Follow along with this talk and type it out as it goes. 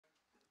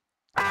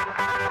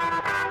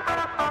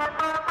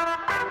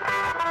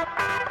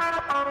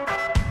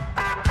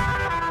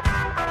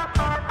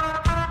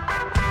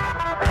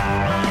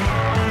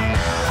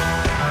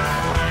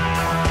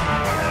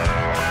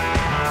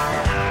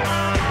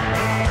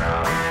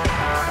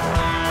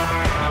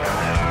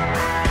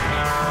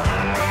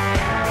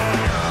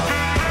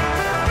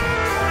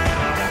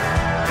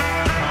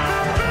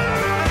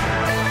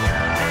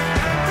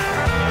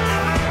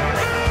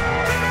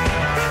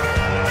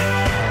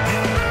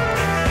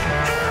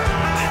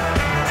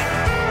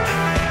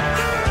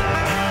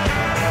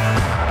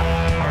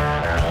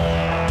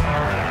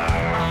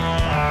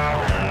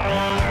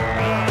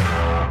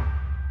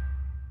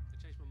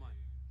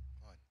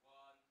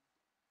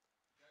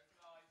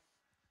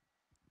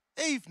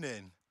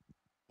Evening.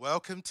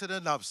 Welcome to the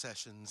Nub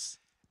Sessions.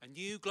 A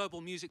new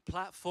global music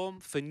platform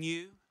for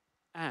new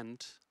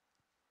and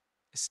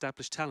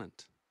established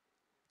talent.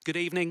 Good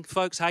evening,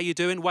 folks. How you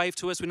doing? Wave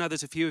to us. We know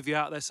there's a few of you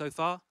out there so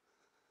far.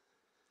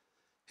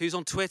 Who's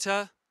on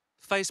Twitter,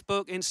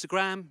 Facebook,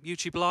 Instagram,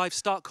 YouTube Live?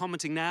 Start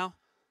commenting now.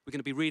 We're going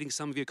to be reading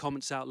some of your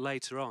comments out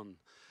later on.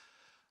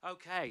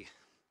 Okay.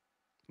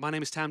 My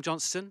name is Tam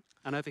Johnston,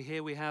 and over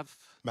here we have...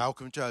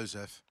 Malcolm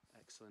Joseph.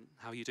 Excellent.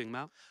 How are you doing,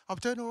 Mal? I'm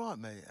doing all right,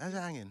 mate. How's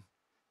it hanging?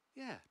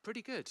 Yeah,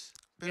 pretty good.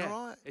 Been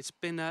all right? It's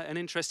been an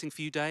interesting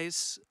few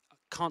days. I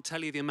can't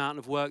tell you the amount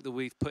of work that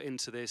we've put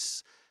into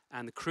this,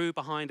 and the crew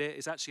behind it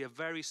is actually a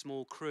very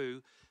small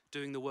crew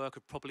doing the work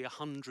of probably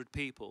 100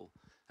 people.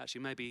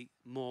 Actually, maybe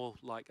more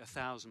like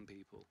 1,000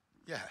 people.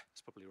 Yeah.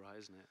 That's probably right,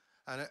 isn't it?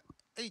 And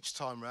each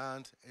time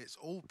round, it's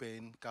all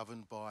been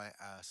governed by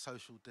our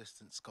social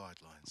distance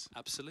guidelines.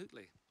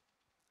 Absolutely.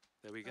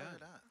 There we go. Look at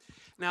that.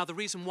 Now, the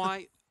reason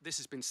why this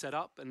has been set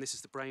up, and this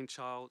is the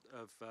brainchild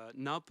of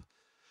Nub,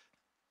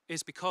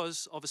 is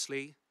because,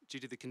 obviously, due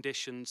to the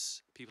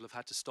conditions, people have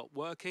had to stop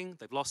working.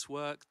 They've lost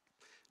work.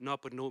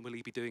 Nub would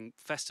normally be doing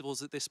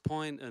festivals at this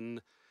point,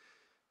 and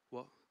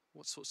what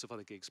sorts of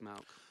other gigs,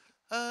 Malk?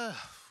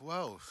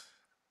 Well,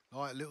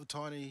 like little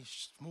tiny,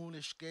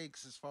 smallish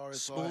gigs as far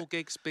as small like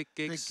gigs, big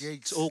gigs. Big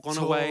gigs. It's all gone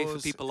tours, away for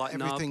people like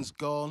Nub. Everything's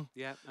gone.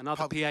 Yeah, and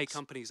other PA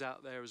companies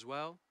out there as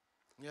well.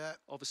 Yeah.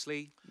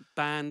 Obviously,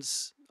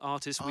 bands,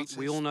 artists.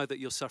 We all know that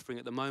you're suffering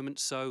at the moment,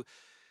 so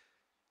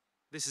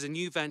this is a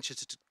new venture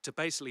to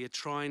basically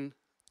try and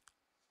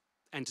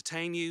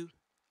entertain you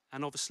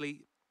and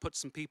obviously put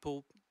some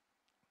people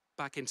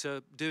back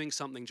into doing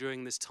something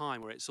during this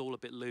time where it's all a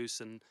bit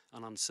loose and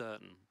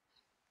uncertain.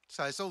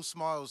 So it's all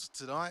smiles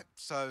tonight,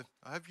 so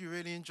I hope you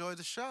really enjoy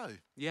the show.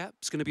 Yeah,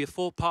 it's going to be a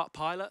 4-part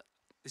pilot.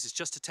 This is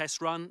just a test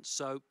run,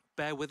 so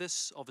bear with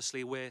us.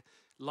 Obviously, we're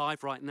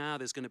live right now.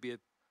 There's going to be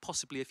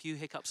possibly a few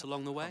hiccups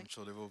along the way. I'm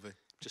sure there will be.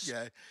 Just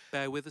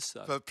bear with us,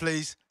 though. But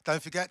please,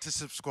 don't forget to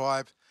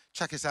subscribe.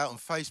 Check us out on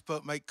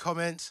Facebook. Make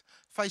comments.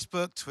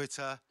 Facebook,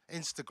 Twitter,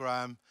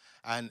 Instagram,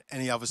 and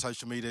any other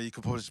social media you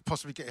could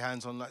possibly get your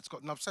hands on. It's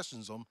got Nub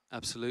Sessions on.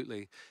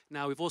 Absolutely.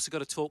 Now, we've also got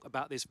to talk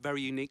about this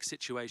very unique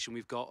situation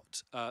we've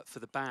got for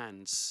the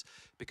bands,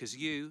 because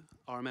you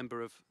are a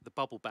member of the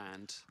Bubble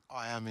Band.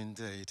 I am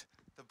indeed.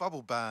 The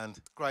Bubble Band,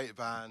 great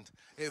band.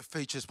 It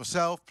features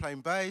myself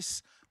playing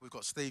bass. We've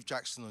got Steve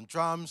Jackson on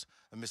drums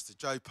and Mr.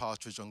 Joe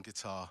Partridge on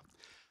guitar.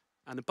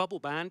 And the Bubble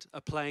Band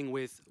are playing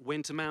with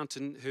Winter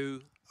Mountain,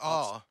 who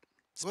are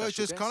well,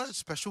 just kind of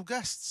special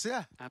guests,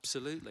 yeah.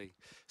 Absolutely.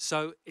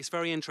 So it's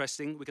very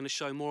interesting. We're going to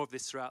show more of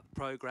this throughout the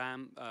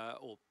programme,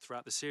 or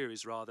throughout the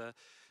series, rather.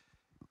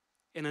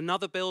 In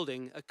another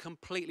building, a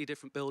completely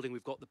different building,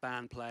 we've got the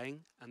band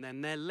playing, and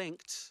then they're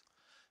linked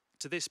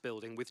to this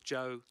building with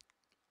Joe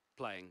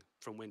playing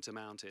from Winter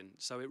Mountain.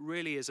 So it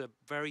really is a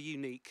very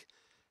unique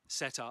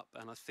setup,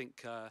 and I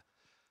think you're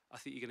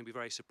going to be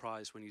very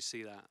surprised when you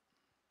see that.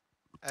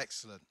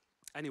 Excellent.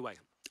 Anyway,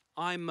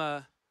 I'm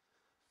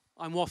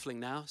waffling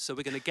now, so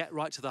we're going to get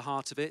right to the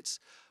heart of it.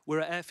 We're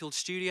at Airfield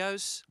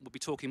Studios. We'll be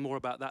talking more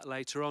about that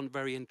later on.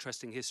 Very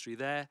interesting history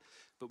there.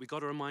 But we've got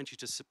to remind you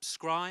to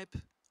subscribe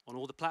on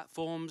all the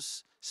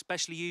platforms,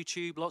 especially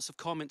YouTube. Lots of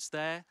comments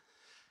there.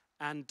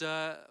 And,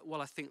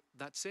 well, I think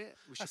that's it.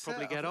 We should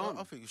probably get on.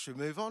 I think we should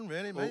move on,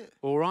 really, mate.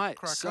 All right.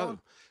 Crack on.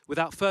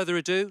 Without further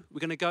ado, we're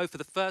going to go for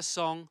the first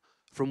song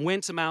from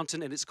Winter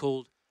Mountain, and it's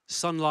called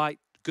Sunlight,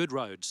 Good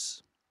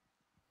Roads.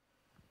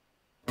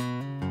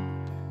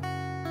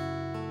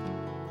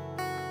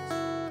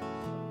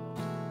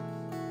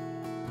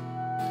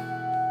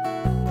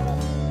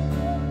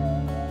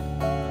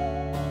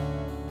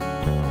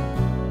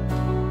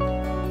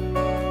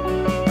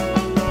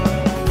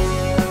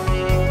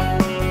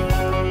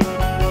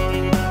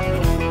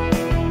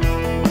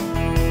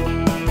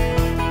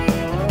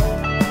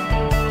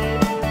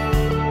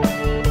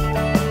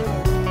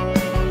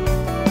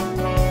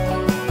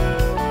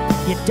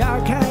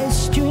 Dark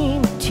eyes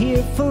stream a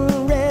tearful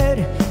red.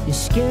 Your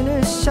skin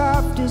is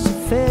soft as a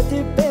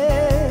feather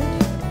bed.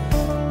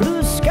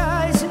 Blue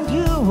skies and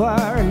you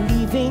are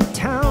leaving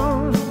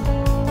town.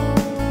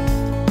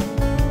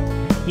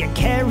 You're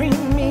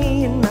carrying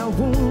me in my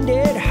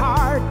wounded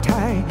heart.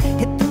 I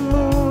hit the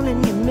moon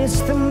and you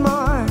missed the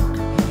mark.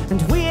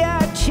 And we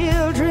are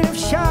children of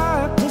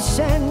sharp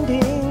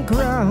descending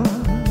grounds.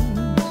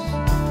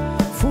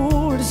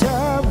 Fools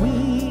are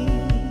we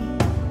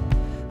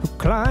who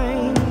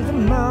climb the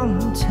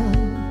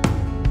mountain.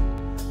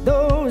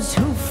 Those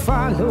who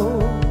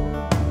follow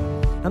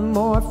are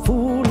more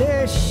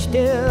foolish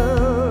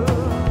still.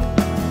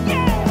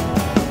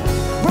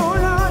 Yeah!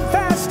 Roll on,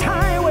 fast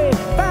highway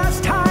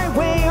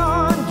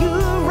on you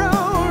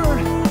roll.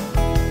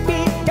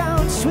 Beat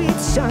down, sweet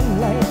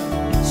sunlight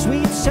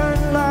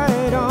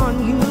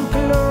on you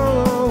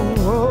glow.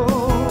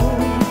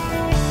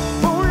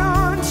 Roll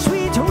on,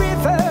 sweet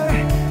river,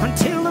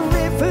 until the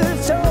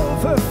river's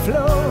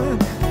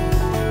overflowed.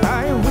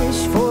 I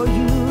wish for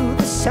you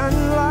the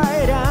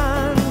sunlight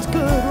and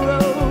good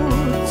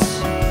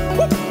roads.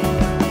 Woo!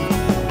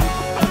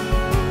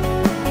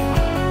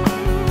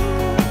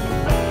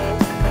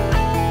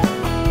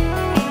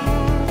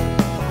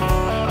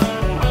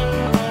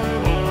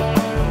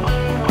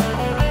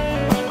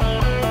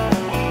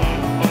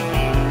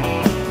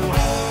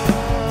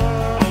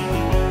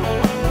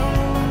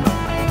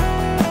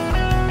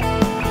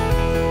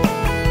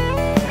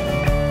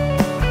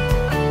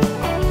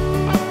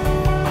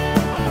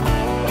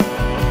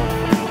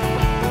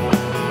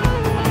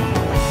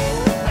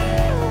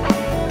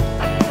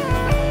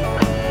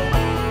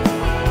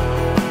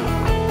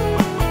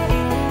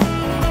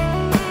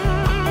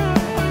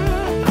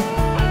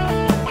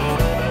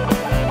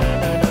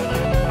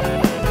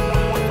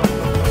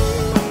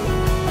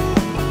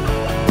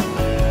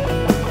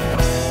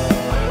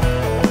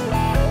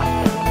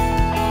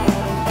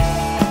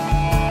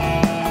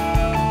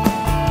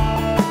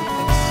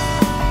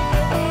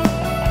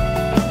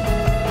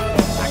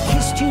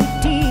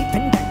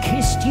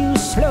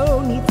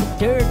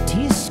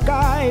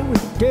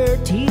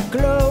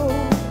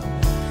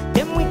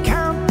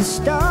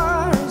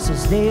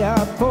 they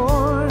are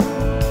born.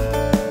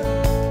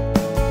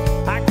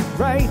 I could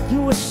write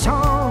you a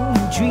song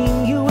and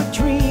dream you a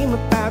dream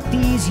about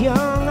these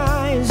young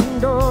eyes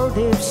and all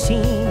they've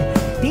seen.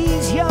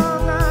 These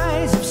young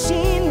eyes have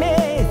seen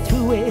me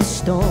through a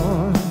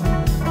storm.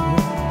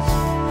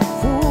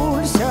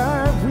 Fools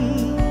are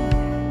we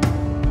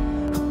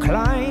who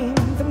climb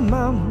the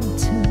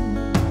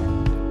mountain.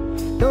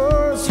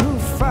 Those who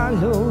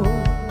follow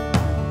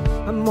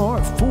are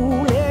more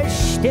foolish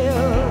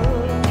still.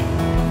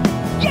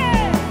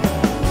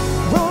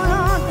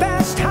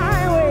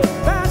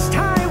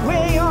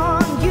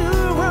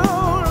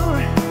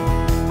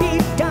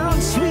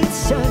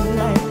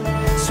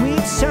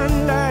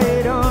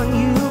 Sunlight on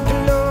you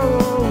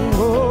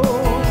glow.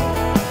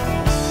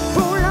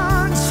 Roll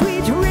on,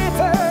 sweet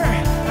river,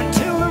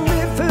 until the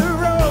river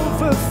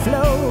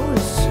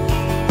overflows.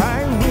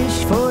 I wish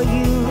for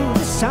you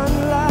the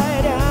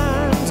sunlight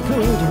and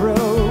good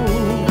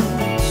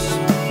roads.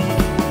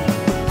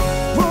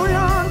 Roll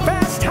on,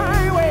 fast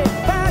highway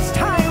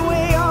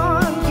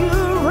on you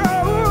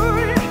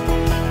road.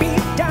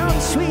 Beat down,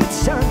 sweet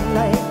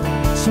sunlight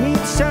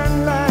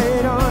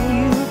on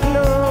you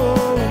glow.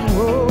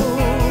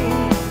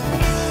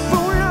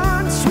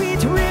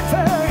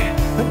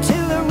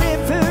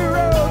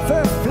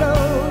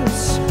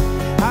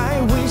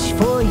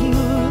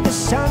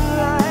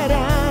 Sunlight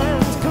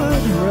and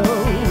good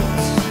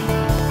roads.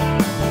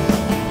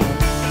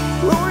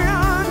 Roll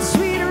on,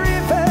 sweet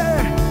river,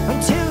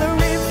 until the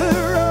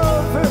river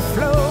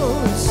overflows.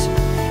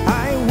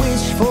 I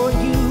wish for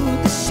you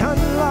the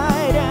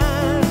sunlight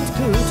and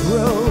good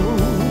roads.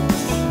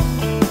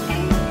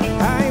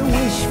 I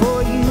wish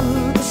for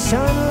you the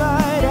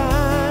sunlight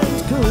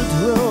and good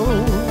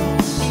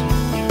roads.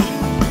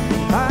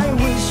 I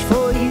wish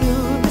for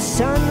you the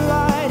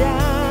sunlight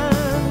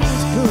and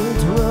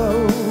good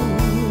roads.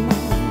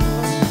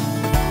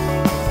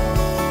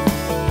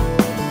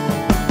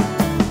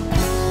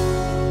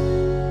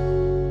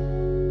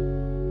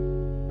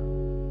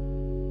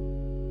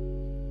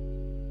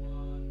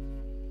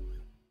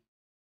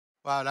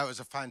 Wow, that was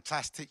a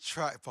fantastic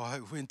track by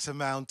Winter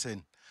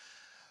Mountain.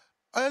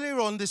 Earlier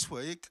on this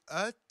week,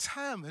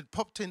 Tam had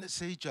popped in to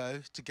see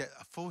Joe to get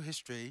a full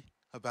history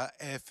about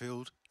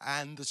Airfield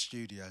and the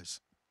studios.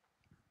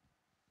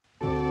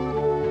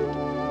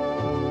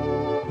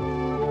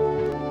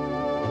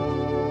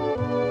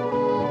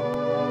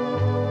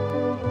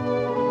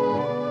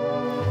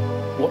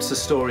 What's the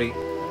story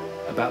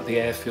about the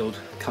Airfield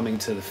coming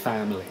to the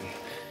family?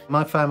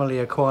 My family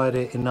acquired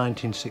it in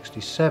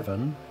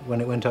 1967 when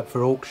it went up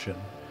for auction,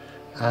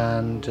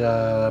 and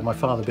my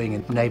father, being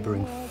a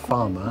neighbouring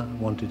farmer,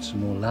 wanted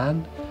some more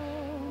land.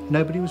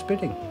 Nobody was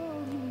bidding,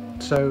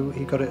 so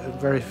he got it at a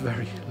very,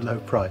 very low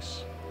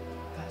price.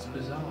 That's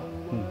bizarre.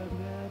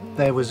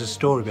 There was a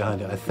story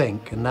behind it, I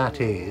think, and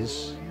that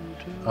is,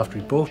 after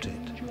he bought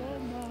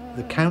it,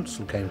 the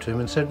council came to him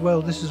and said,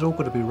 well, this is all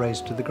got to be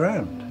raised to the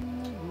ground.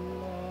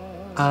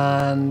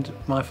 And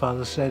my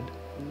father said,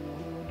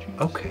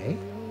 okay,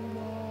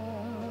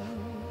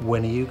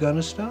 when are you going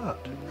to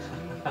start?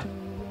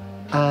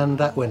 And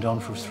that went on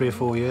for 3 or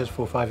 4 years,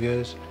 4 or 5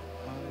 years.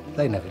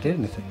 They never did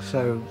anything,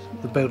 so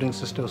the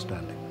buildings are still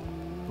standing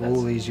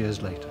all these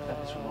years later.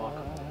 That is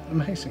remarkable.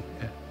 Amazing,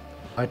 yeah.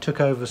 I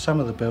took over some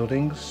of the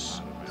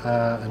buildings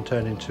and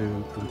turned into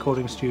a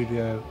recording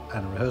studio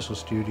and a rehearsal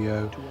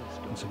studio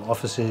and some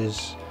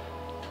offices.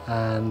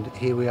 And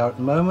here we are at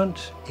the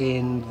moment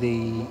in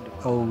the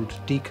old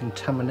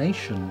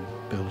decontamination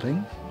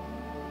building,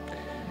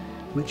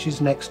 which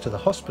is next to the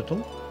hospital,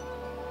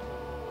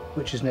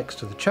 which is next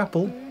to the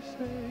chapel,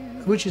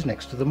 which is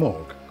next to the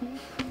morgue.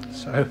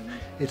 So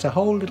it's a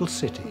whole little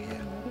city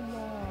here.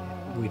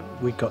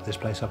 We got this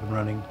place up and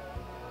running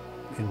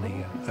in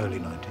the early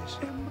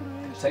 90s. Yeah.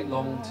 Did it take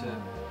long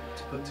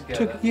to put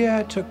together?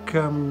 It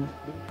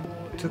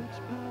took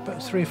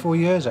about 3 or 4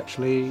 years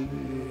actually,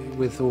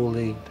 with all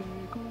the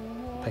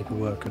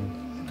paperwork and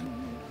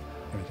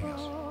everything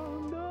else.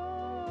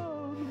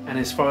 And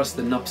as far as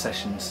the Nub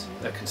Sessions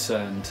are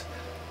concerned,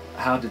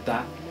 how did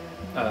that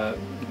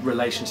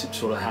relationship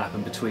sort of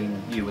happen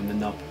between you and the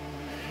Nub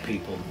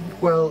people?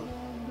 Well,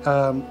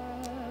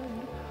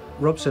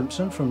 Rob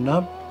Simpson from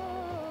Nub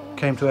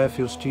came to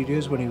Airfield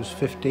Studios when he was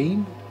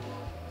 15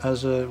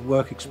 as a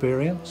work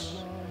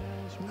experience,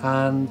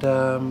 and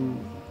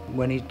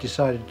when he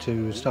decided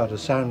to start a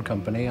sound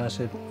company, I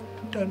said,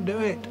 don't do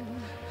it.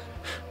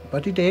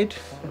 But he did,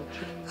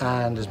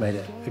 and has made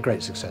it a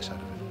great success out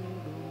of it.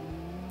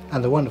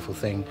 And the wonderful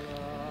thing,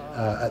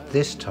 at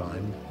this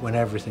time, when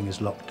everything is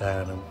locked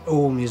down and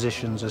all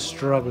musicians are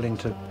struggling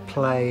to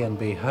play and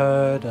be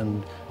heard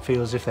and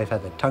feel as if they've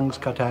had their tongues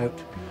cut out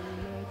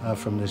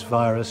from this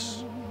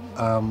virus,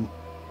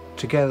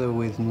 together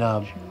with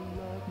Nub,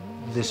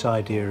 this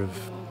idea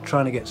of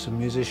trying to get some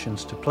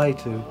musicians to play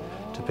to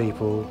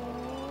people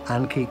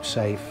and keep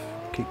safe,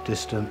 keep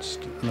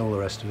distanced and all the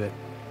rest of it,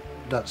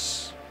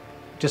 that's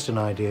just an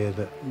idea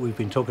that we've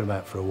been talking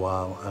about for a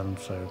while, and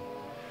so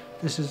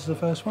this is the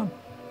first one.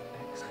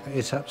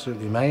 It's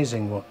absolutely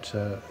amazing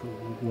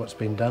what's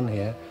been done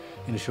here.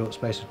 in a short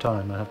space of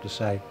time, I have to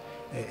say.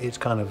 It's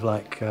kind of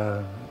like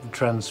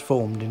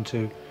transformed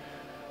into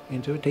a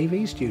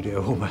TV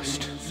studio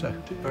almost. So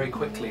Very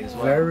quickly as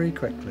well. very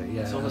quickly,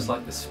 yeah. It's almost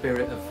like the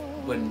spirit of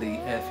when the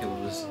airfield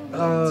was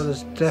built. Oh,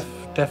 there's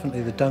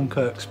definitely the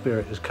Dunkirk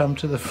spirit has come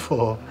to the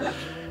fore.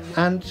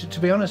 And to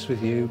be honest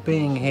with you,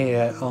 being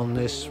here on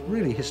this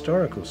really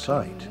historical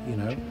site, you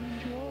know,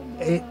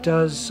 it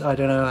does, I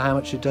don't know how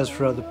much it does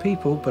for other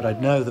people, but I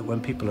know that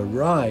when people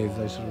arrive,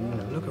 they sort of, you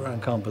know, look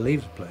around, can't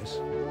believe the place.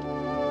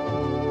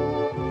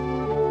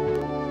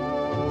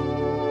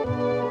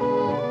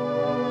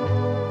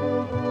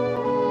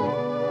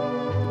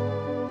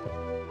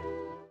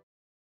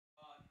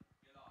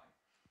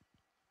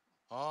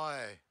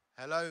 Hi,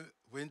 hello,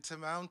 Winter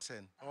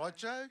Mountain. All right,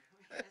 Joe?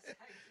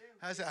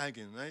 How's it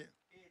hanging, mate?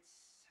 It's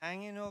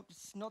hanging up.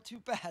 It's not too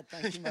bad,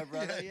 thank you, my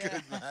brother. Yeah,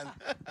 good man.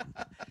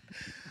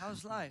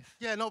 How's life?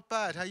 Yeah, not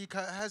bad. How you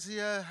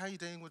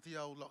doing with the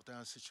old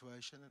lockdown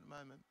situation at the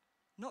moment?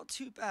 Not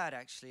too bad,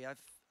 actually.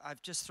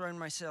 I've just thrown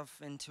myself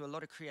into a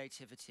lot of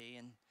creativity,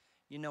 and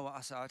you know what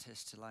us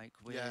artists are like.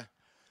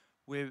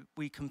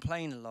 We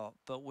complain a lot,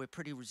 but we're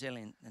pretty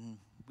resilient, and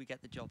we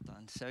get the job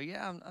done. So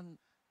yeah, I'm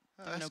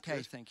doing okay,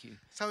 good. Thank you.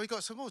 So we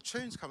got some more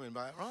tunes coming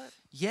back, right?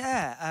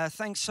 Yeah,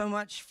 thanks so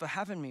much for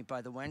having me,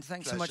 by the way, and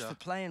thanks so much Pleasure. for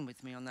playing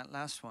with me on that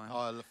last one.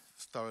 Oh,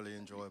 thoroughly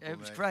enjoyable. It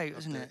was mate. great,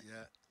 Loved wasn't it?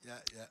 Yeah.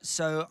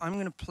 So I'm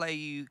going to play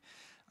you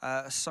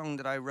a song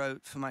that I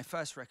wrote for my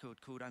first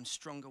record called "I'm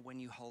Stronger When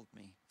You Hold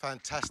Me."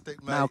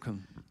 Fantastic, mate.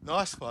 Malcolm.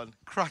 Nice one.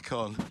 Crack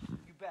on.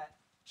 You bet.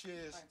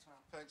 Cheers. Thanks, Mal.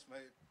 Thanks,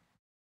 mate.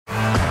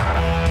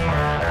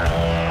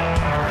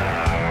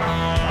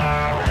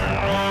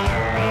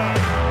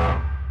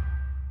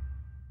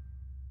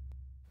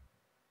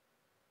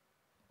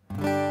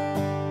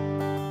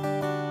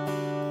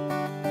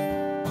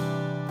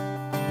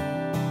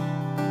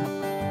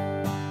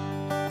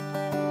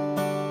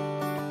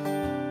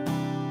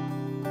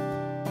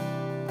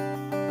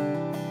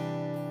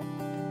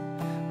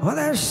 Well,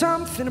 there's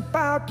something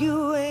about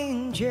you,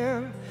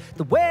 angel,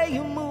 the way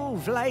you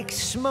move like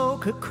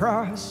smoke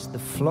across the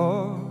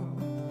floor.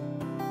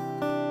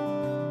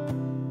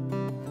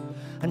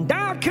 And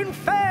I'll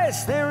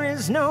confess there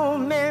is no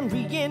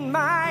memory in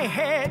my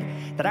head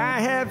that I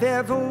have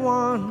ever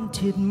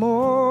wanted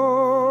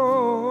more.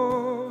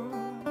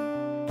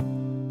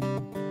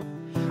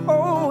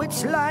 Oh,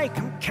 it's like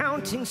I'm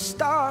counting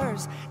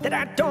stars that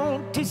I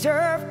don't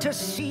deserve to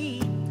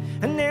see.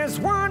 And there's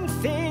one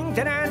thing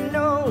that I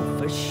know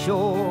for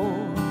sure: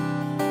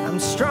 I'm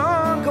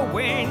stronger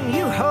when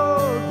you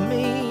hold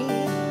me.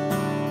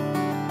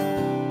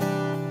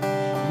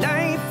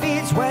 Life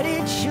is what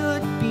it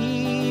should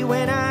be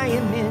when I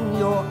am in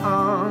your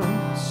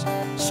arms.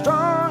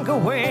 Stronger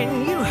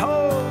when you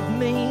hold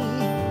me.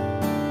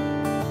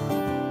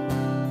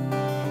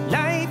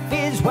 Life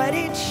is what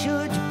it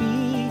should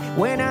be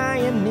when I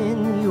am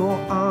in your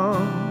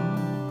arms.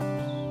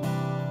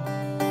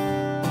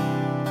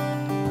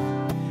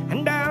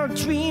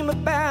 Dream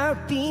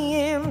about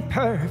the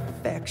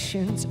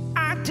imperfections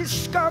I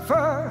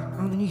discover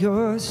on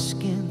your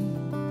skin,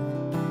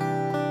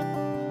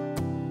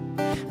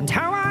 and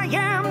how I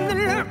am the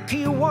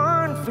lucky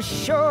one for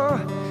sure.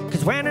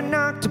 'Cause when I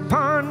knocked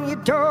upon your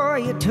door,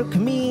 you took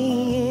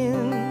me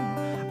in.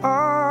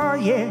 Oh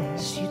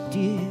yes, you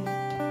did.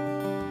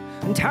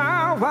 And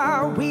how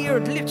our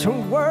weird little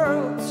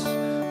worlds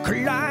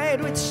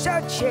collide with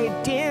such a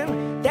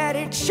din that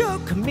it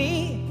shook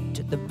me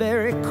to the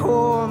very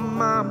core,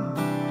 Mom.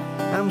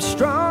 I'm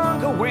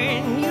stronger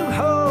when you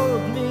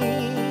hold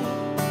me.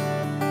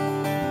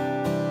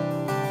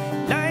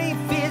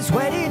 Life is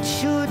what it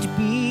should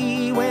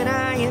be when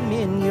I am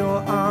in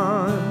your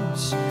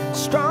arms.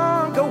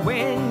 Stronger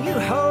when you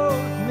hold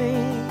me.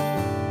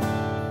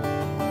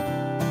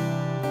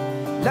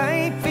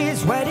 Life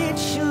is what it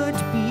should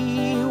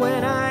be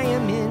when I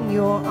am in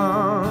your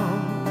arms.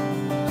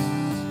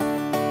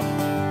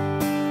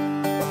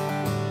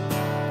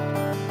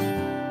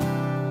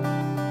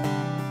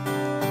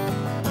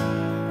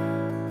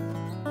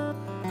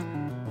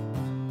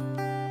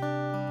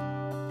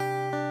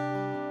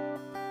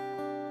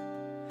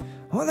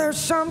 Well, there's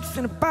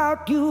something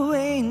about you,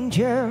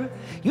 angel.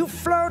 You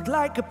float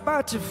like a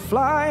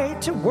butterfly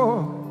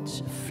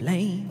towards a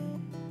flame.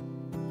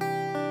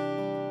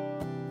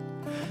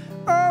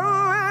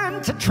 Oh,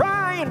 and to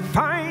try and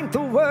find the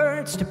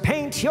words to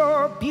paint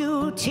your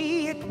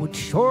beauty, it would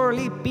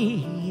surely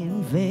be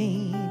in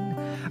vain.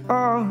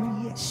 Oh,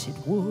 yes, it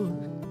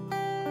would.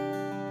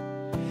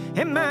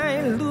 Am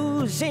I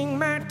losing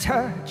my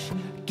touch?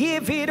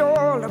 Give it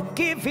all or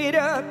give it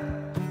up.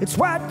 It's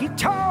what you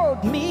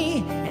told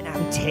me, and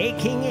I'm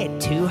taking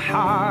it to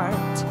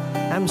heart.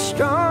 I'm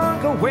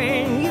stronger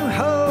when you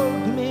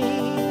hold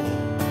me.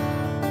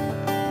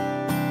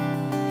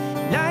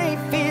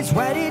 Life is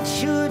what it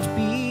should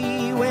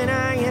be when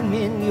I am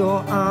in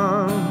your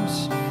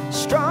arms.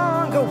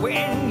 Stronger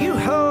when you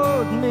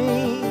hold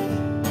me.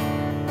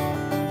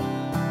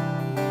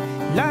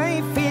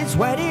 Life is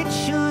what it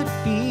should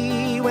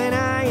be when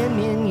I am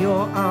in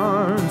your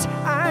arms.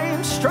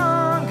 I'm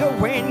stronger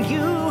when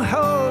you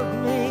hold me.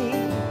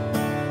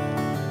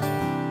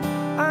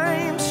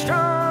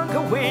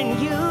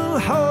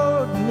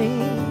 hold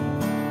me.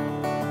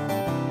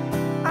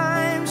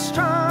 I'm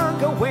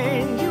stronger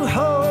when you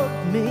hold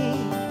me.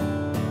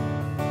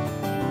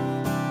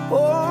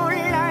 Oh,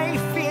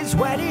 life is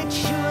what it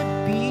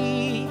should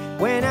be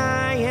when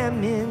I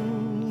am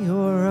in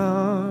your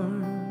arms.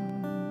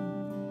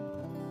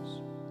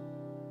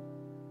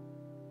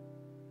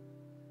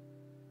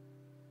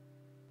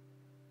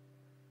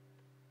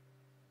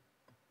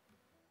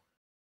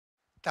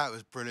 That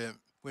was brilliant.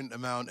 Winter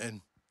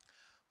Mountain.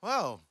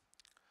 Well,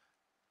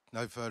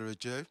 no further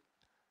ado.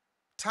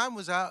 Tam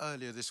was out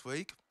earlier this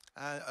week.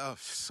 Oh,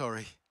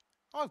 sorry.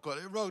 I've got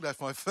it wrong. That's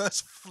my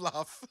first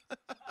fluff.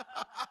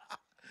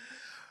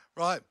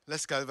 Right,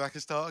 let's go back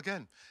and start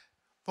again.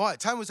 Right,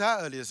 Tam was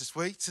out earlier this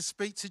week to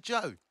speak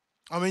to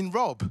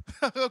Rob.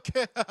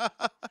 Okay.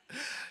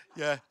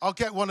 Yeah, I'll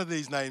get one of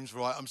these names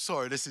right. I'm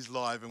sorry, this is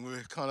live and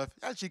we're kind of,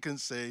 as you can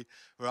see,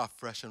 we're up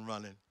fresh and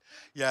running.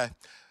 Yeah.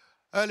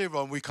 Earlier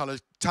on,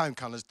 Tam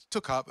kind of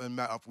took up and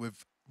met up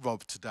with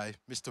Rob today,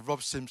 Mr.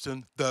 Rob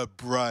Simpson, the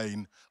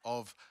brain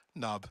of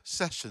Nub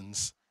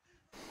Sessions.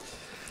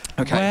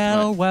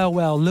 Okay.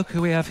 Well, look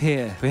who we have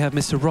here. We have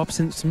Mr. Rob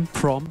Simpson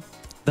from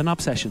the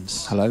Nub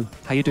Sessions. Hello.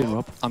 How you doing,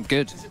 Rob? I'm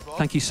good.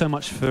 Thank you so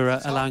much for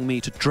allowing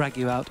me to drag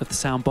you out of the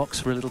sound box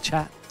for a little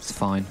chat. It's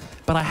fine.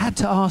 But I had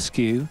to ask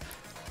you,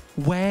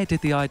 where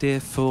did the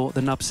idea for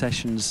the Nub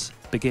Sessions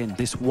begin,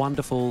 this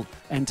wonderful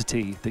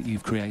entity that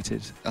you've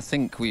created? I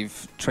think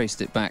we've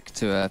traced it back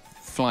to a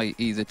flight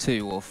either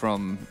to or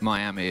from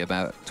Miami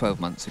about 12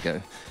 months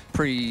ago,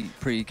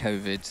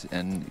 pre-COVID,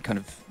 and kind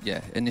of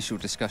initial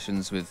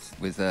discussions with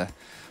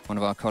one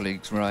of our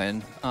colleagues,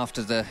 Ryan,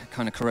 after the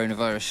kind of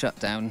coronavirus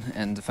shutdown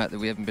and the fact that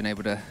we haven't been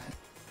able to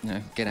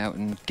get out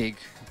and gig,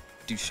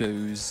 do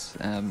shows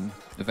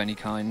of any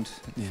kind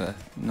for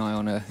nigh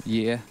on a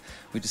year.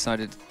 We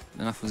decided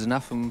enough was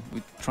enough and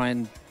we'd try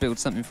and build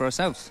something for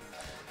ourselves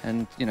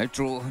and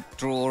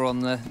draw on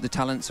the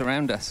talents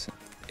around us.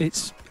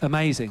 It's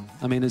amazing.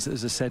 I mean, as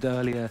I said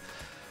earlier,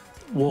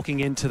 walking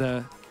into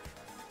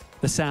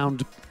the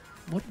sound,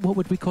 what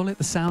would we call it?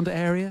 The sound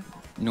area?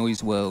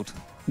 Noise world.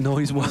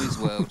 Noise world. Noise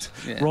world.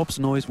 Yeah. Rob's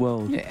noise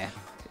world. Yeah.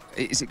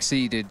 It's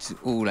exceeded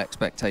all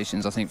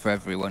expectations, I think, for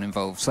everyone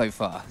involved so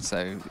far.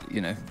 So,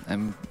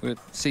 and we're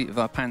seat of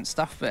our pants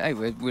stuff, but hey,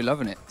 we're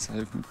loving it.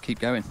 So keep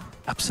going.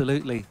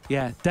 Absolutely.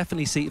 Yeah,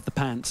 definitely seat of the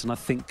pants. And I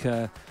think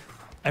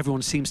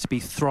everyone seems to be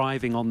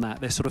thriving on that.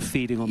 They're sort of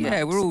feeding on that.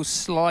 Yeah, we're all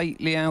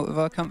slightly out of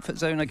our comfort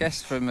zone, I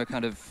guess, from a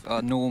kind of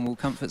our normal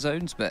comfort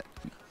zones, but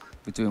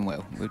we're doing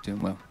well. We're doing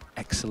well.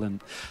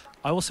 Excellent.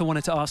 I also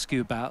wanted to ask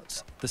you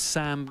about the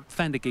Sam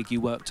Fender gig you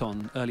worked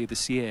on earlier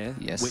this year,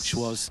 which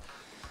was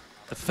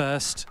the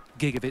first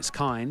gig of its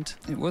kind.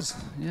 It was,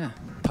 yeah.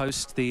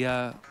 Post the,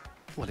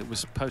 it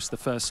was post the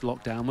first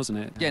lockdown, wasn't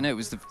it? Yeah, no, it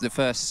was the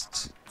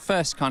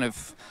first kind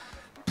of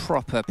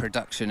proper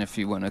production, if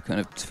you want to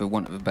kind of, for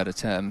want of a better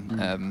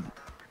term,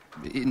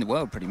 in the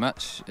world pretty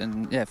much.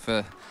 And yeah,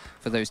 for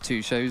those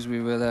two shows,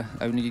 we were the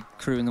only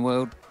crew in the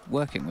world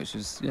working, which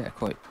was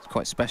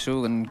quite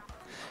special and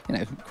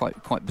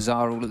quite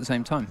bizarre all at the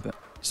same time. But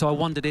so I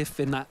wondered if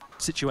in that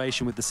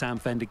situation with the Sam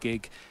Fender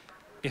gig,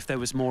 if there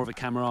was more of a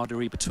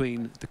camaraderie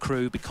between the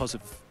crew because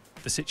of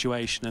the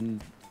situation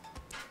and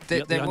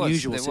the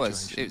unusual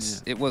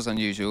situation. It was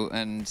unusual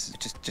and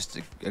just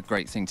a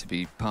great thing to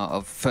be part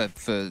of for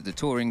the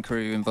touring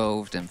crew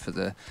involved and for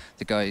the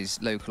guys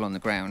local on the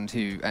ground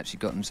who actually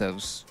got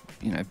themselves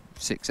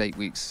 6-8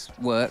 weeks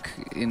work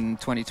in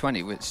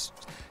 2020, which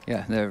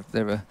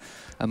they're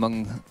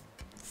among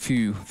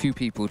few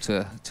people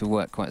to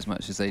work quite as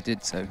much as they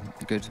did, so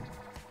good.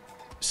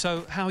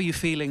 So how are you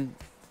feeling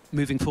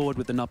moving forward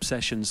with the Nub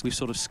Sessions? We've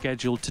sort of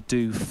scheduled to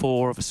do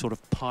 4 of a sort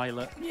of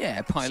pilot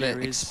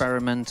series.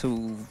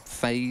 Experimental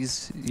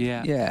phase.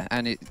 Yeah,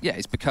 and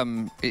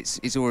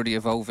it's already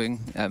evolving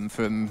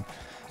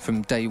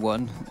from day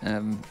one.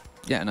 And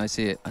I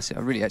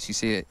really actually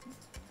see it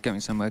going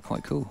somewhere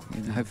quite cool.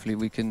 Hopefully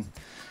we can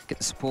get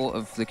the support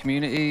of the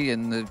community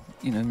and the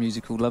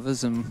musical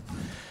lovers and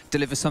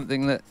deliver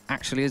something that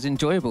actually is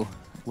enjoyable.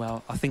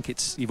 Well, I think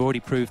you've already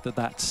proved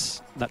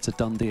that's a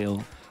done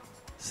deal.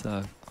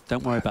 So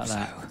don't worry about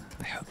that.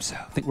 I hope so.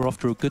 I think we're off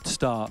to a good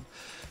start.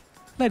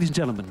 Ladies and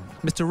gentlemen,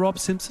 Mr. Rob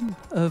Simpson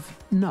of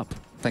Nub.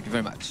 Thank you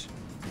very much.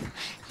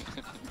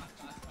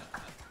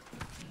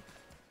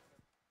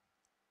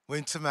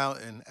 Winter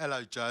Mountain.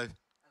 Hello, Joe. Hello,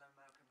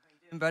 Malcolm. How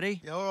you doing,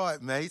 buddy? Yeah, all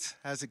right, mate.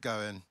 How's it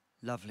going?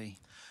 Lovely.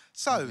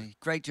 So, Lovely.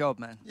 Great job,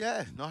 man.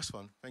 Yeah, nice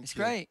one. Thank you. It's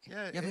great.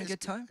 Yeah, you having a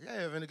good time? Yeah,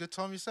 you having a good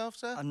time yourself,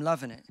 sir? I'm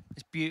loving it.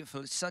 It's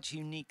beautiful. It's such a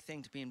unique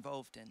thing to be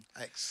involved in.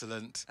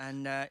 Excellent.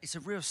 And it's a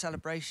real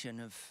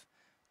celebration of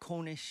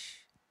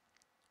Cornish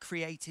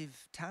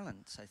creative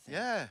talents, I think.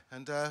 Yeah,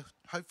 and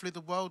hopefully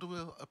the world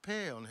will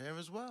appear on here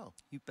as well.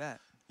 You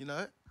bet.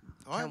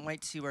 Can't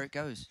wait to see where it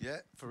goes. Yeah,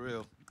 for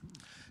real.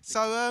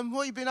 So, what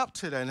have you been up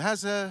to then?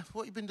 What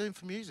have you been doing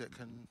for music,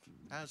 and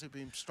how's it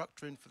been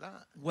structuring for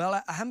that? Well,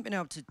 I haven't been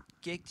able to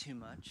gig too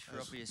much for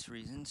obvious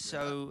reasons.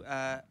 So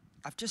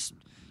I've just,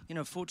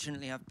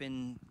 fortunately, I've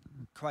been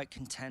quite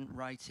content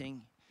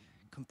writing,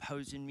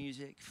 composing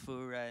music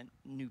for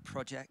new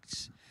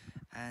projects,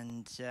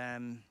 and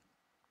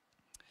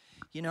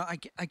you know,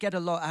 I get a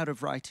lot out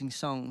of writing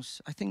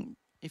songs. I think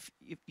if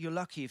you're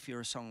lucky if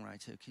you're a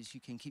songwriter, because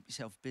you can keep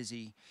yourself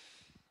busy,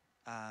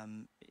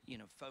 you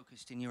know,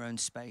 focused in your own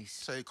space.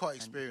 So you're quite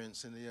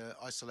experienced in the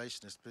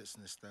isolationist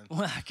business then?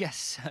 Well, I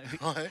guess so.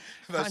 Right.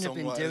 Kind of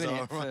been doing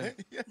it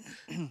right?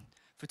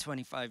 for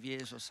 25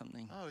 years or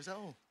something. Oh, is that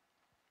all?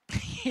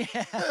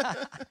 Yeah.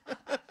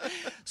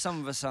 Some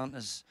of us aren't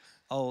as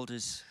old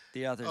as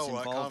the others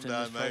involved in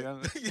this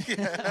program.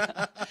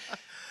 Yeah.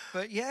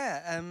 But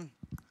yeah,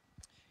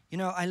 you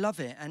know, I love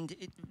it, and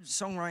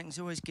songwriting's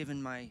always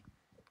given my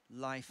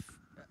life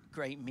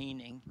great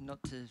meaning.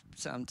 Not to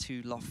sound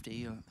too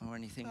lofty or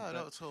anything. No, but,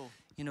 not at all.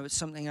 you know, it's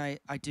something I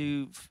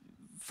do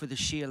for the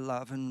sheer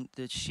love and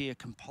the sheer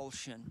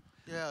compulsion.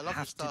 Yeah, I love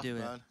your stuff, to do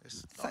man. it.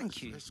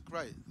 Thank you. It's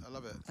great. I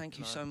love it. Thank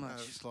you so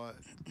much. It's like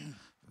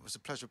it was a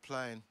pleasure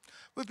playing.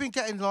 We've been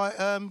getting like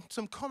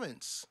some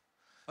comments.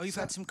 Oh, you've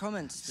had some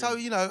comments. So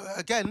you know,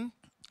 again,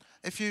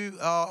 if you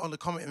are on the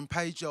commenting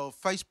page of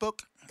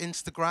Facebook,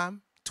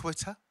 Instagram,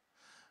 Twitter,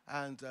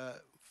 and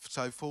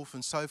so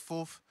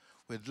forth,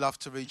 we'd love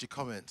to read your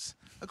comments.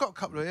 I've got a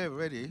couple of here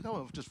already.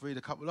 I'll just read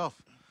a couple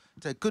off.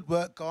 Say, good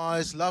work,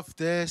 guys. Love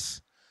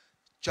this.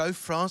 Joe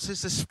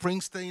Francis, the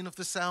Springsteen of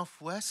the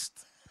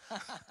Southwest.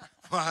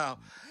 Wow.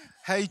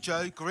 Hey,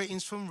 Joe,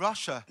 greetings from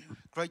Russia.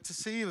 Great to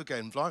see you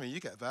again. Blimey, you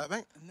get about,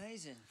 mate.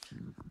 Amazing.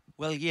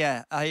 Well,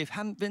 yeah, I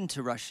haven't been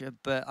to Russia,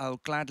 but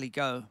I'll gladly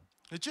go.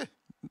 Did you?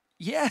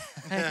 Yeah.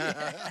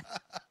 Yeah.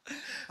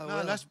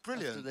 No, that's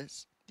brilliant. After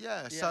this.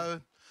 Yeah, so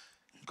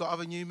you've got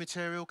other new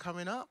material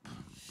coming up?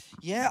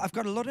 Yeah, I've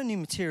got a lot of new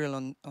material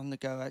on the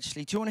go,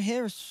 actually. Do you want to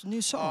hear a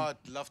new song? Oh,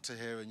 I'd love to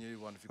hear a new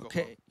one if you've got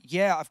one.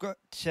 Yeah, I've got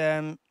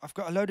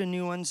a load of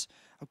new ones.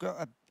 I've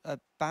got a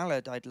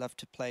ballad I'd love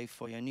to play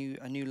for you,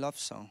 a new love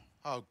song.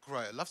 Oh,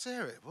 great. I'd love to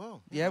hear it.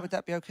 Well, yeah, would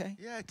that be okay?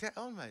 Yeah, get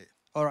on, mate.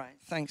 All right,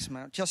 thanks,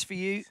 Matt. Just for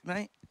you,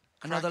 mate.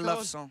 Another Crack love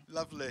on. song.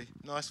 Lovely.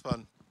 Nice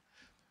one.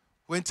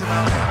 Winter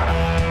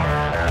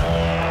Mountain.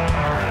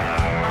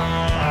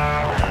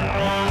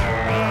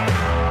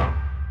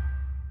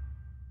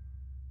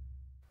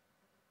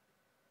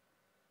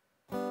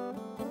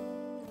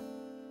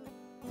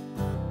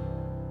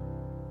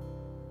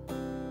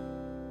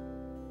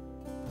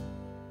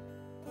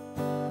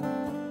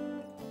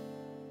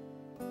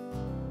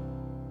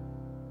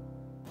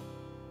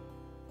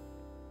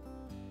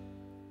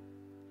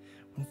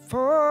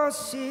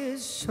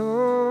 Forces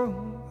so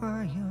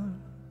wild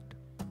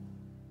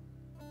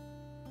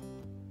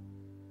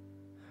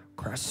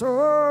cross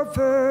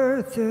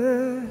over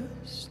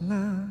this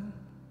land,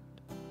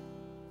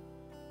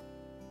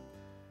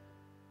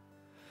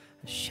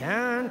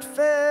 shan't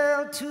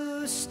fail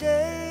to stay,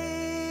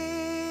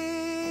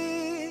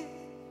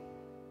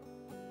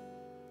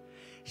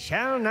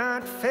 shall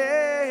not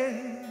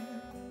fail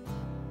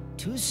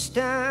to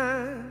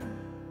stand.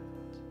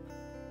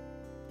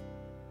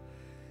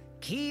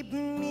 Keep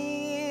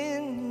me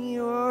in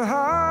your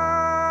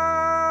heart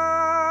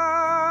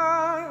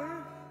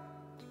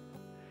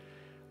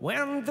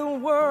when the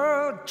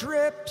world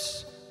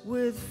drips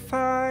with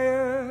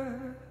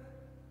fire.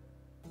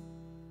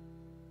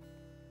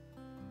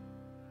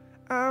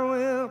 I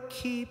will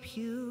keep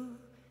you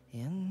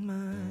in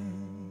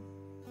mind.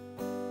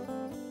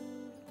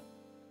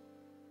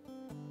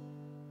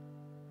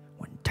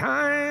 When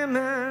time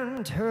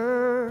and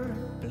her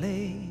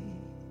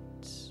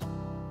blades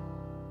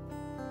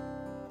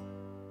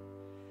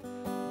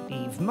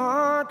leave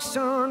marks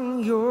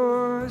on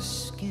your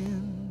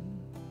skin,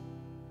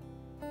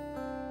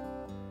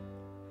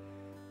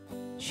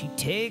 she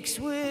takes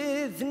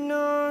with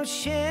no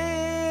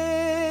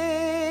shame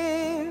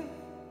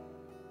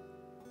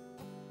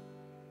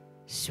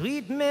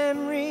sweet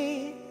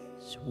memories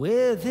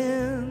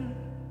within.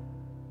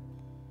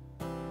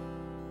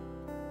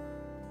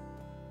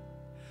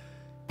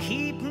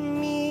 Keep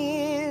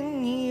me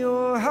in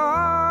your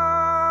heart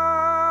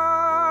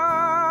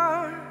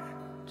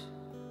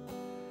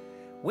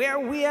where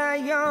we are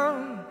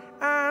young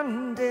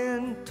and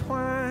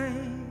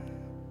entwined.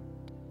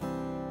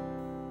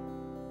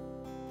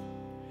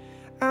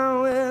 I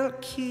will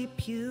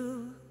keep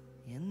you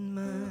in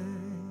mind.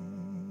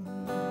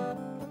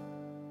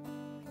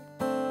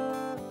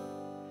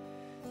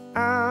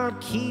 I'll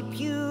keep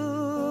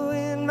you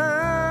in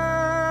mind.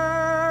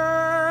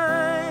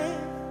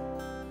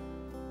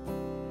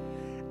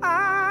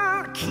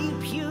 I'll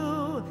keep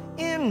you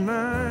in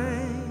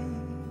mind.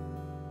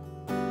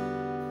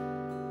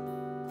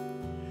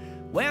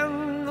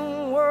 When the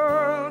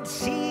world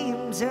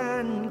seems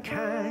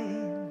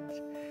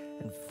unkind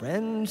and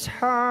friends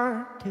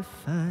hard to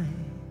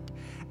find,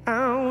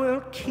 I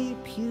will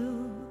keep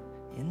you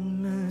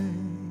in mind.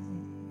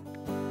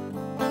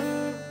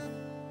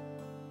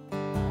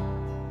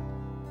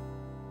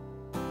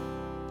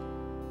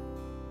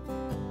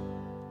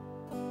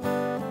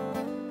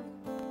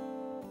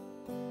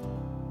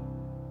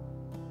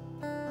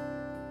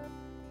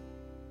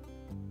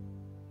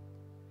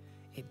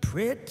 A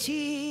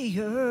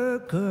prettier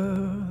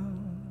girl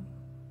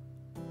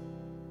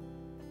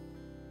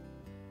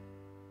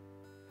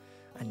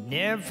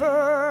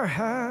never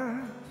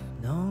have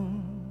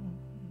known.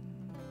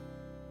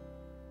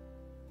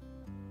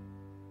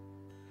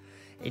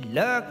 A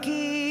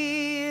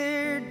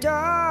luckier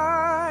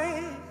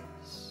dice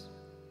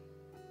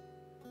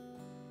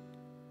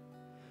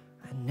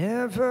I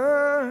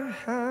never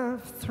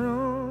have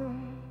thrown.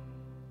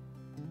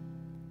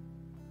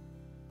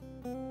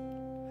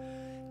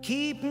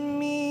 Keep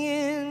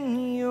me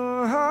in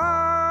your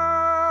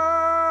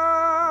heart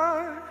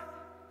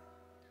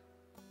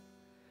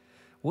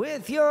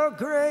with your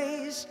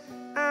grace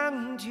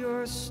and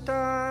your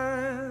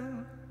style.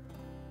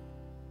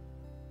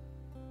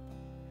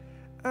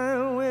 I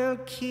will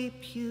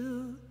keep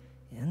you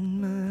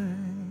in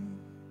mind.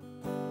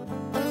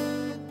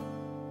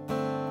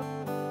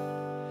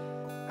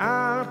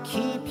 I'll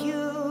keep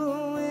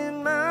you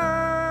in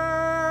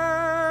mind.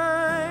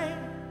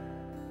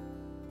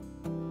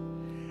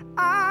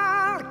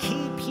 I'll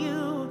keep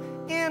you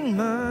in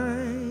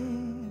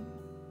mind.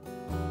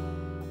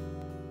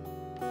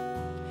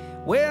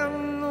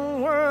 When the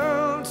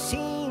world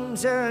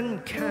seems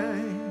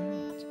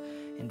unkind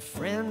and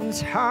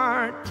friends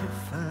hard to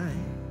find,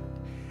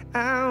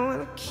 I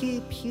will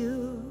keep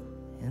you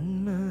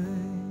in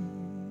mind.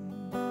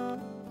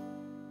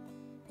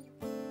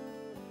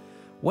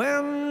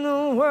 When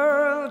the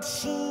world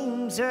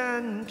seems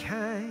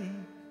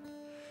unkind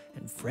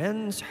and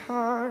friends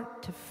hard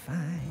to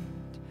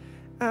find,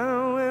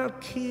 I will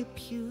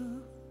keep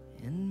you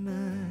in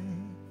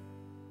mind.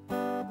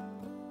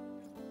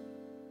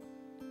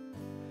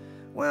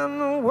 When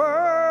the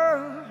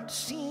world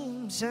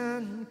seems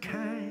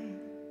unkind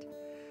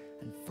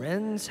and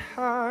friends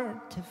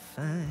hard to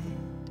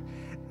find,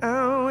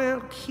 I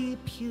will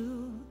keep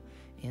you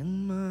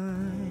in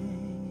mind.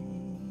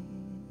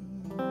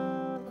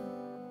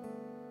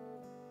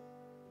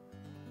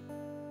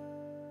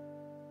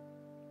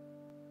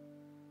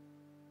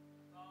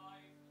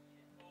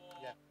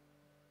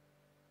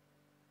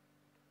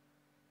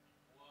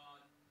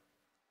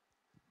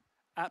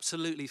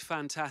 Absolutely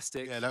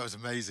fantastic. Yeah, that was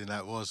amazing.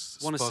 That was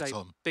Want to spot say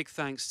on. big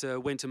thanks to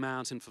Winter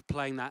Mountain for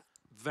playing that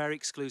very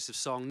exclusive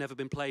song, never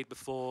been played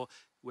before.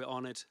 We're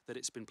honoured that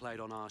it's been played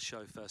on our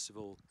show, first of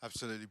all.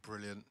 Absolutely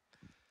brilliant.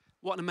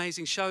 What an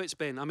amazing show it's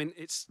been. I mean,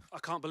 I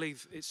can't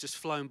believe it's just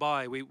flown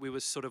by. We were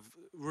sort of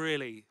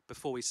really,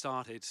 before we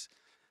started,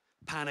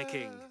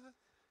 panicking.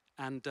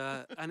 And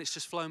it's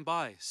just flown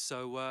by.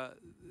 So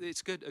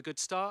it's good, a good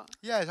start.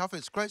 Yeah, I think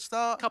it's a great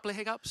start. A couple of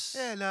hiccups.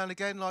 Yeah, now and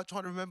again, like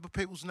trying to remember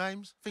people's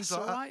names, things That's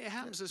like all that. right, it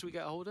happens as we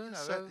get older. You know,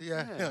 so,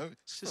 yeah, you know,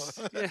 it's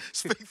just, yeah.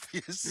 Speak for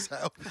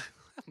yourself.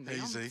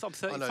 Easy. I'm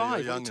 35, I know what are you're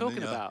you young,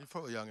 talking about? You're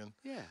probably young'un.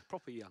 Yeah,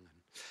 proper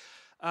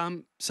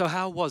young'un. So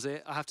how was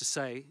it, I have to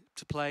say,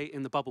 to play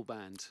in the Bubble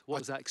Band? What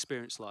was that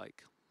experience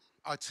like?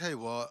 I tell you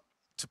what,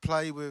 to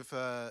play with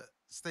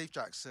Steve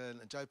Jackson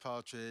and Joe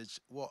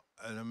Partridge, what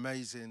an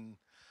amazing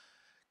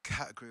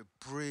category of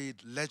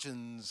breed,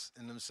 legends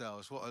in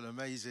themselves. What an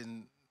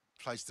amazing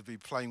place to be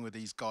playing with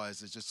these guys.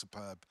 They're just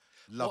superb.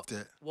 Loved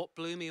it. What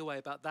blew me away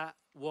about that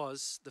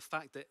was the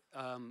fact that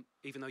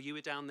even though you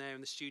were down there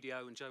in the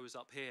studio and Joe was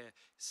up here, it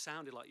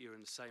sounded like you were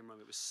in the same room.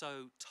 It was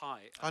so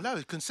tight. I know,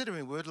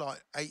 considering we're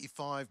like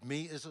 85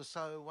 metres or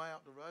so away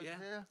up the road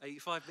here.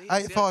 85 metres.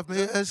 85 yeah.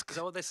 metres. Is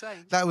that what they're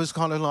saying? That was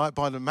kind of like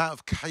by the amount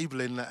of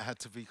cabling that had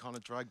to be kind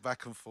of dragged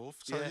back and forth.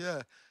 So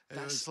yeah,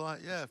 it was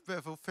like, yeah, a bit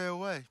of a fair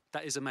way.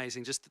 That is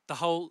amazing. Just the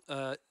whole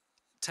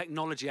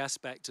technology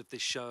aspect of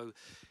this show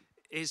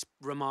is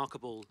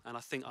remarkable, and I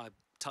think I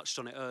touched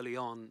on it early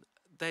on.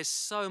 There's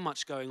so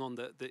much going on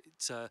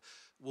that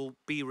will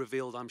be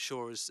revealed, I'm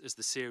sure, as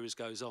the series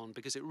goes on,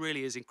 because it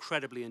really is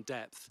incredibly in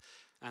depth,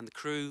 and the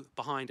crew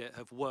behind it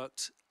have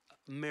worked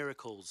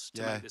miracles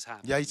to make this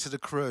happen. Yay to the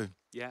crew.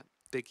 Yeah,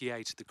 big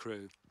yay to the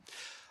crew.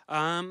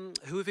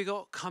 Who have you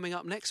got coming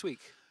up next week?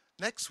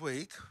 Next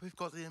week, we've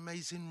got the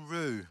amazing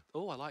Rue.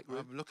 Oh, I like Rue.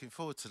 I'm looking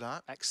forward to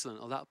that. Excellent.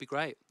 Oh, that'll be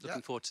great.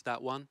 Looking forward to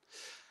that one.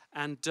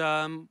 And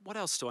what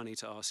else do I need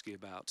to ask you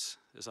about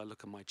as I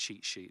look at my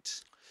cheat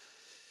sheet?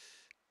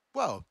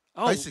 Well,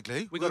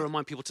 basically, we've got to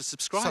remind people to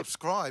subscribe.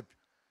 Subscribe.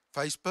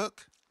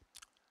 Facebook,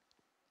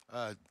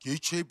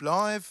 YouTube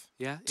Live,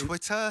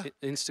 Twitter,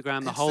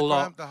 Instagram, the whole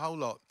lot. The whole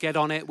lot. Get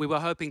on it. We were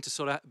hoping to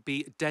sort of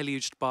be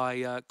deluged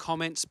by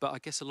comments, but I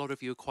guess a lot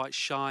of you are quite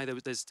shy.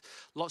 There's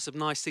lots of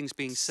nice things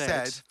being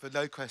said. But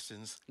no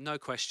questions. No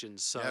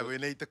questions. So yeah, we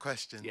need the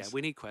questions. Yeah,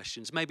 we need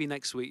questions. Maybe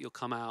next week you'll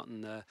come out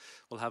and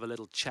we'll have a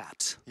little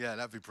chat. Yeah,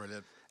 that'd be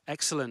brilliant.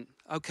 Excellent.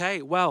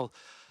 Okay, well,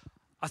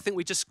 I think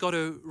we just got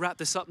to wrap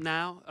this up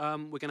now.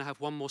 We're going to have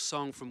one more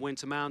song from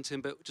Winter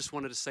Mountain, but just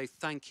wanted to say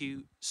thank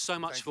you so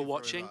much for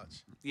watching. Very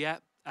much. Yeah,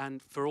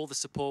 and for all the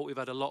support. We've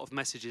had a lot of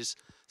messages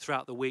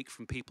throughout the week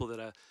from people that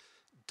are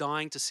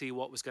dying to see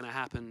what was going to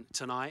happen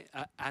tonight,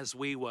 as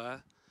we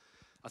were.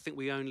 I think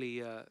we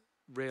only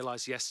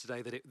realised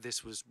yesterday that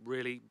this was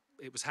really,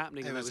 it was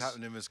happening. It was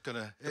happening. It was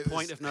gonna. The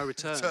point of no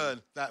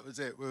return. That was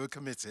it. We were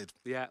committed.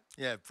 Yeah.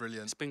 Yeah,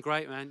 brilliant. It's been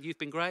great, man. You've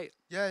been great.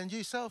 Yeah, and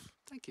yourself.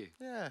 Thank you.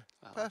 Yeah,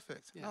 well,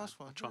 perfect. Yeah, nice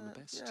one. I try my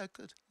best. Yeah,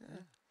 good.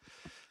 Yeah.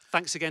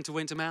 Thanks again to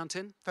Winter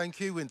Mountain. Thank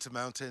you, Winter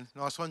Mountain.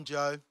 Nice one,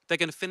 Joe. They're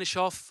going to finish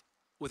off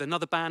with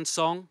another band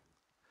song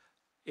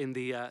in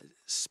the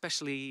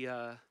specially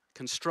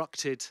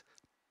constructed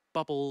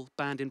bubble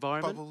band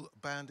environment. Bubble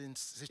banding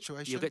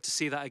situation. You'll get to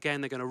see that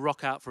again. They're going to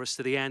rock out for us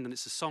to the end, and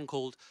it's a song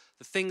called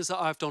The Things That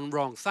I've Done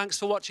Wrong. Thanks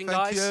for watching,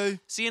 guys. Thank you.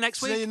 See you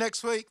next week. See you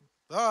next week.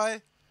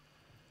 Bye.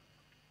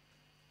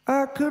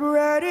 I could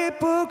write a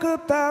book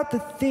about the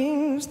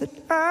things that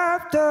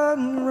I've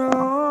done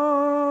wrong.